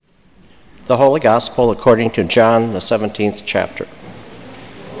The Holy Gospel according to John, the 17th chapter.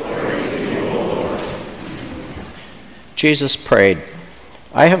 Jesus prayed,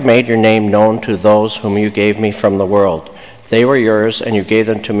 "I have made your name known to those whom you gave me from the world. They were yours, and you gave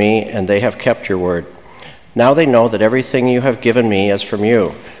them to me, and they have kept your word. Now they know that everything you have given me is from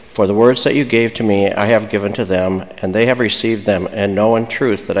you. For the words that you gave to me I have given to them, and they have received them, and know in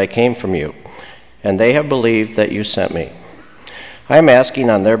truth that I came from you. And they have believed that you sent me. I am asking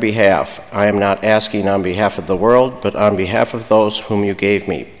on their behalf. I am not asking on behalf of the world, but on behalf of those whom you gave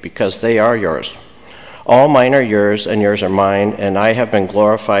me, because they are yours. All mine are yours, and yours are mine, and I have been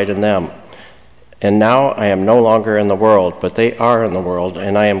glorified in them. And now I am no longer in the world, but they are in the world,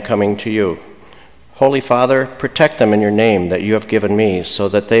 and I am coming to you. Holy Father, protect them in your name that you have given me, so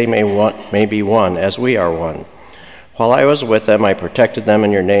that they may be one as we are one. While I was with them, I protected them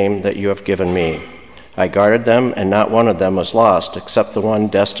in your name that you have given me. I guarded them, and not one of them was lost, except the one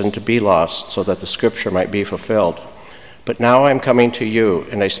destined to be lost, so that the scripture might be fulfilled. But now I am coming to you,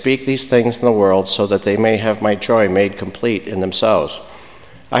 and I speak these things in the world, so that they may have my joy made complete in themselves.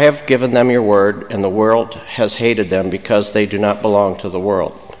 I have given them your word, and the world has hated them because they do not belong to the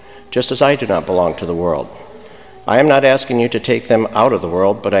world, just as I do not belong to the world. I am not asking you to take them out of the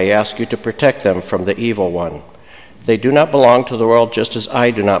world, but I ask you to protect them from the evil one. They do not belong to the world, just as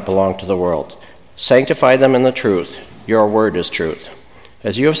I do not belong to the world. Sanctify them in the truth. Your word is truth.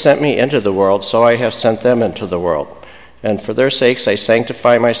 As you have sent me into the world, so I have sent them into the world. And for their sakes I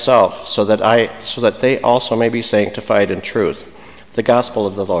sanctify myself, so that they also may be sanctified in truth. The gospel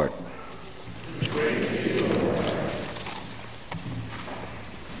of the Lord.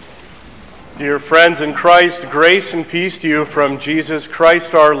 Dear friends in Christ, grace and peace to you from Jesus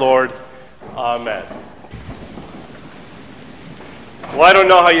Christ our Lord. Amen. Well, I don't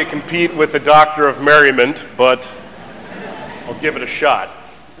know how you compete with the Doctor of Merriment, but I'll give it a shot.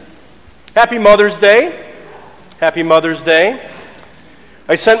 Happy Mother's Day. Happy Mother's Day.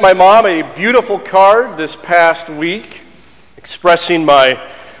 I sent my mom a beautiful card this past week expressing my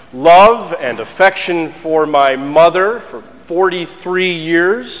love and affection for my mother for 43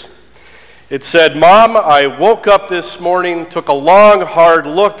 years. It said, "Mom, I woke up this morning, took a long, hard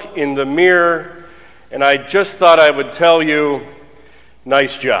look in the mirror, and I just thought I would tell you,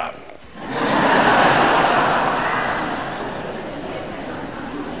 nice job."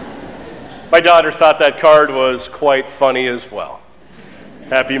 My daughter thought that card was quite funny as well.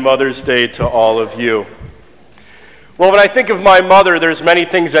 Happy Mother's Day to all of you. Well, when I think of my mother, there's many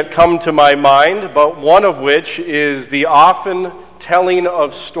things that come to my mind, but one of which is the often telling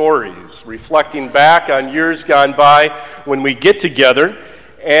of stories, reflecting back on years gone by when we get together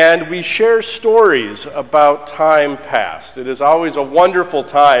and we share stories about time past. It is always a wonderful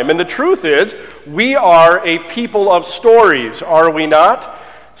time. And the truth is, we are a people of stories, are we not?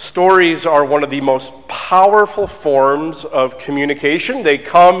 Stories are one of the most powerful forms of communication. They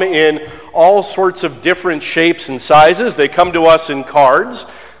come in all sorts of different shapes and sizes. They come to us in cards.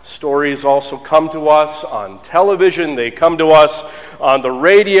 Stories also come to us on television. They come to us on the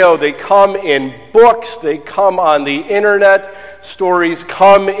radio. They come in books. They come on the internet. Stories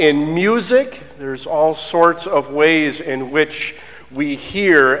come in music. There's all sorts of ways in which we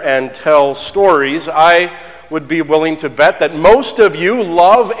hear and tell stories. I would be willing to bet that most of you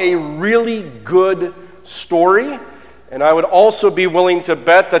love a really good story. And I would also be willing to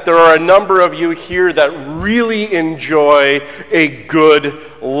bet that there are a number of you here that really enjoy a good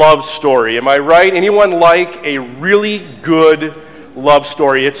love story. Am I right? Anyone like a really good love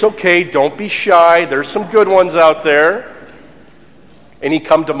story? It's okay. Don't be shy. There's some good ones out there. Any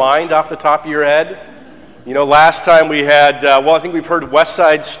come to mind off the top of your head? You know, last time we had, I think we've heard West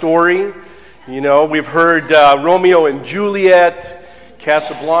Side Story. You know, we've heard Romeo and Juliet,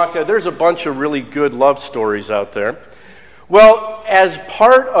 Casablanca. There's a bunch of really good love stories out there. Well, as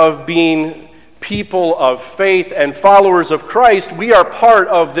part of being people of faith and followers of Christ, we are part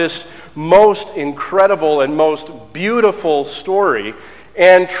of this most incredible and most beautiful story.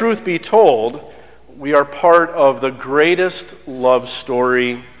 And truth be told, we are part of the greatest love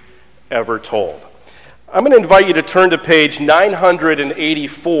story ever told. I'm going to invite you to turn to page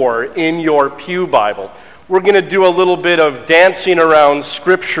 984 in your pew Bible. We're going to do a little bit of dancing around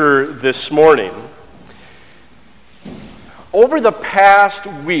Scripture this morning. Over the past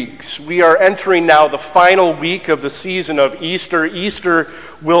weeks, we are entering now the final week of the season of Easter. Easter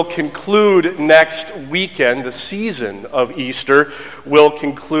will conclude next weekend. The season of Easter will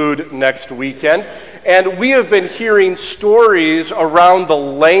conclude next weekend. And we have been hearing stories around the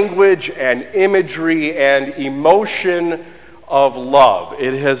language and imagery and emotion of love.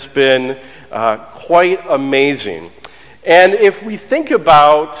 It has been quite amazing. And if we think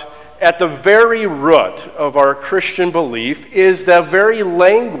about at the very root of our Christian belief is the very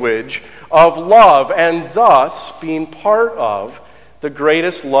language of love, and thus being part of the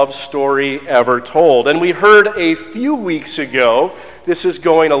greatest love story ever told. And we heard a few weeks ago, this is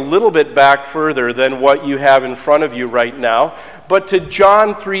going a little bit back further than what you have in front of you right now, but to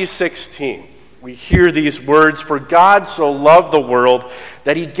John 3:16. We hear these words, "For God so loved the world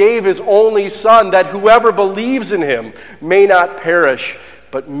that he gave his only Son, that whoever believes in him may not perish,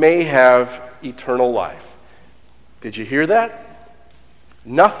 but may have eternal life." Did you hear that?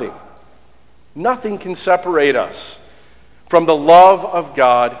 Nothing can separate us from the love of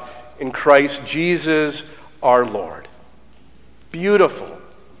God in Christ Jesus our Lord. Beautiful,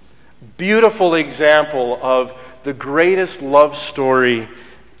 beautiful example of the greatest love story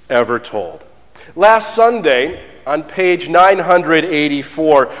ever told. Last Sunday, on page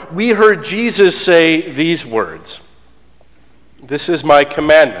 984, we heard Jesus say these words, "This is my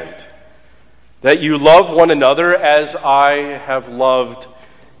commandment, that you love one another as I have loved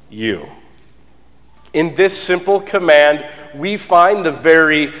you." In this simple command, we find the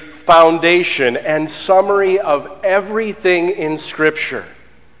very foundation and summary of everything in Scripture.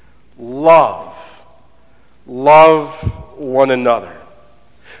 Love one another.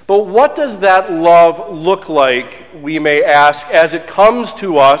 But what does that love look like, we may ask, as it comes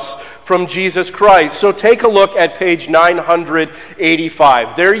to us from Jesus Christ? So take a look at page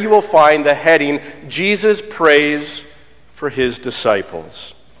 985. There you will find the heading, Jesus Prays for His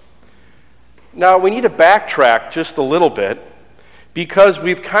Disciples. Now, we need to backtrack just a little bit because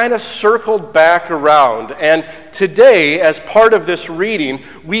we've kind of circled back around. And today, as part of this reading,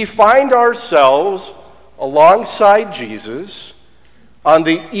 we find ourselves alongside Jesus on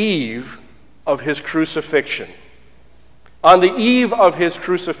the eve of his crucifixion. On the eve of his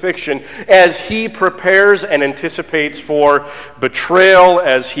crucifixion, as he prepares and anticipates for betrayal,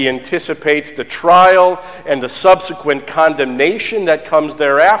 as he anticipates the trial and the subsequent condemnation that comes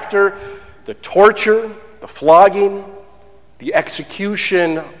thereafter, the torture, the flogging, the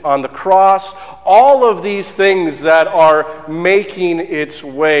execution on the cross, all of these things that are making its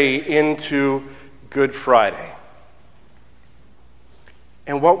way into Good Friday.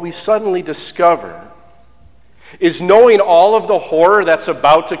 And what we suddenly discover is, knowing all of the horror that's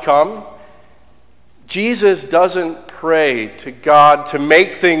about to come, Jesus doesn't pray to God to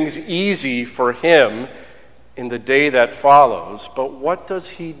make things easy for him in the day that follows. But what does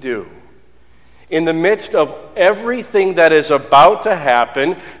he do? In the midst of everything that is about to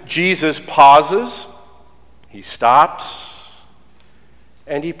happen, Jesus pauses, he stops,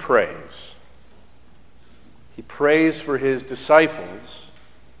 and he prays. He prays for his disciples.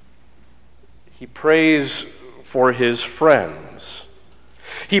 He prays for his friends.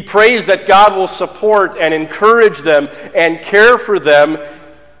 He prays that God will support and encourage them and care for them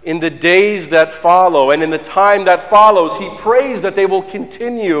in the days that follow and in the time that follows. He prays that they will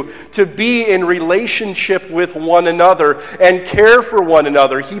continue to be in relationship with one another and care for one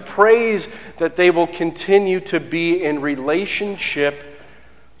another. He prays that they will continue to be in relationship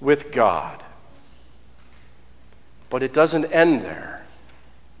with God. But it doesn't end there.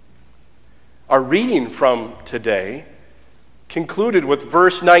 Our reading from today concluded with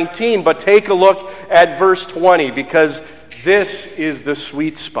verse 19, but take a look at verse 20 because this is the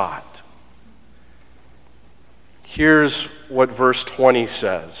sweet spot. Here's what verse 20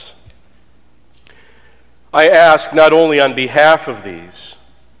 says. "I ask not only on behalf of these,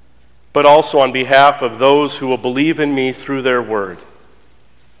 but also on behalf of those who will believe in me through their word,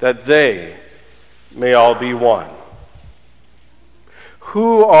 that they may all be one."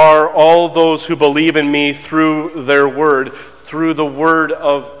 Who are all those who believe in me through their word, through the word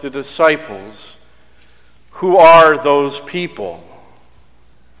of the disciples? Who are those people?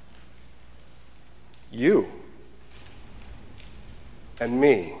 You and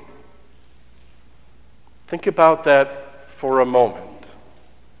me. Think about that for a moment.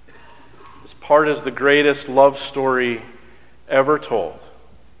 This part is the greatest love story ever told.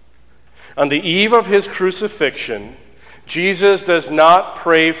 On the eve of his crucifixion, Jesus does not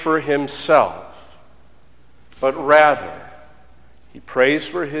pray for himself, but rather he prays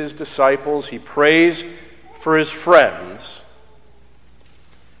for his disciples, he prays for his friends,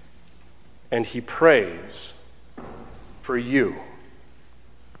 and he prays for you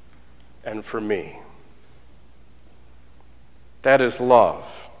and for me. That is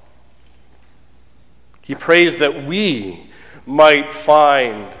love. He prays that we might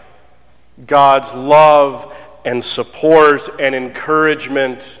find God's love and support and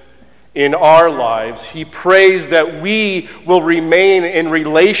encouragement in our lives. He prays that we will remain in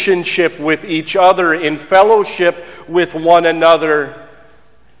relationship with each other, in fellowship with one another,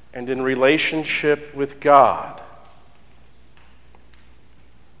 and in relationship with God.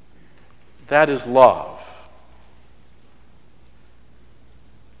 That is love.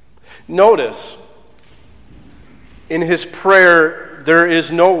 Notice, in his prayer, there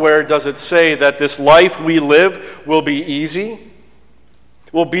is nowhere does it say that this life we live will be easy,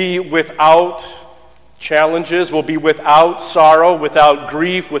 will be without challenges, will be without sorrow, without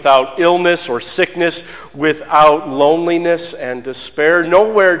grief, without illness or sickness, without loneliness and despair.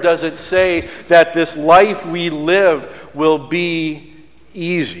 Nowhere does it say that this life we live will be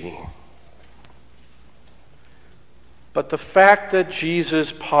easy. But the fact that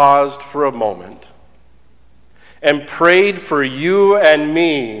Jesus paused for a moment and prayed for you and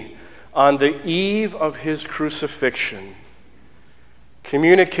me on the eve of his crucifixion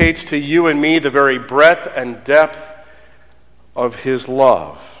communicates to you and me the very breadth and depth of his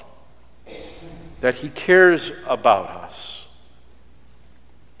love, that he cares about us,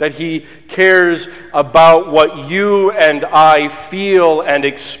 that he cares about what you and I feel and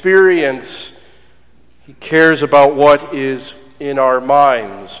experience. He cares about what is in our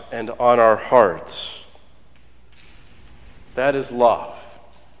minds and on our hearts. That is love.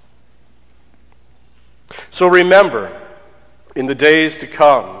 So remember, in the days to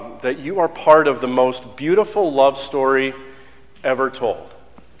come, that you are part of the most beautiful love story ever told.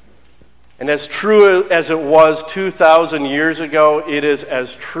 And as true as it was 2,000 years ago, it is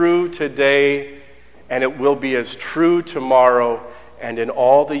as true today, and it will be as true tomorrow and in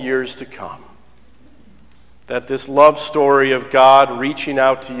all the years to come. That this love story of God reaching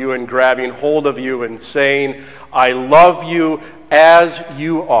out to you and grabbing hold of you and saying, I love you as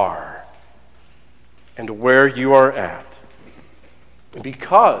you are and where you are at.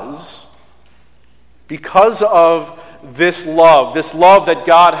 Because of this love that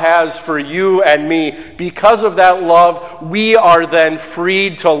God has for you and me, because of that love, we are then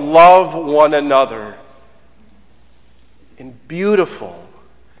freed to love one another in beautiful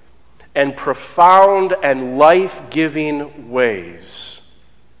and profound and life-giving ways.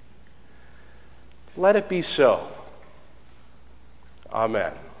 Let it be so.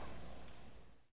 Amen.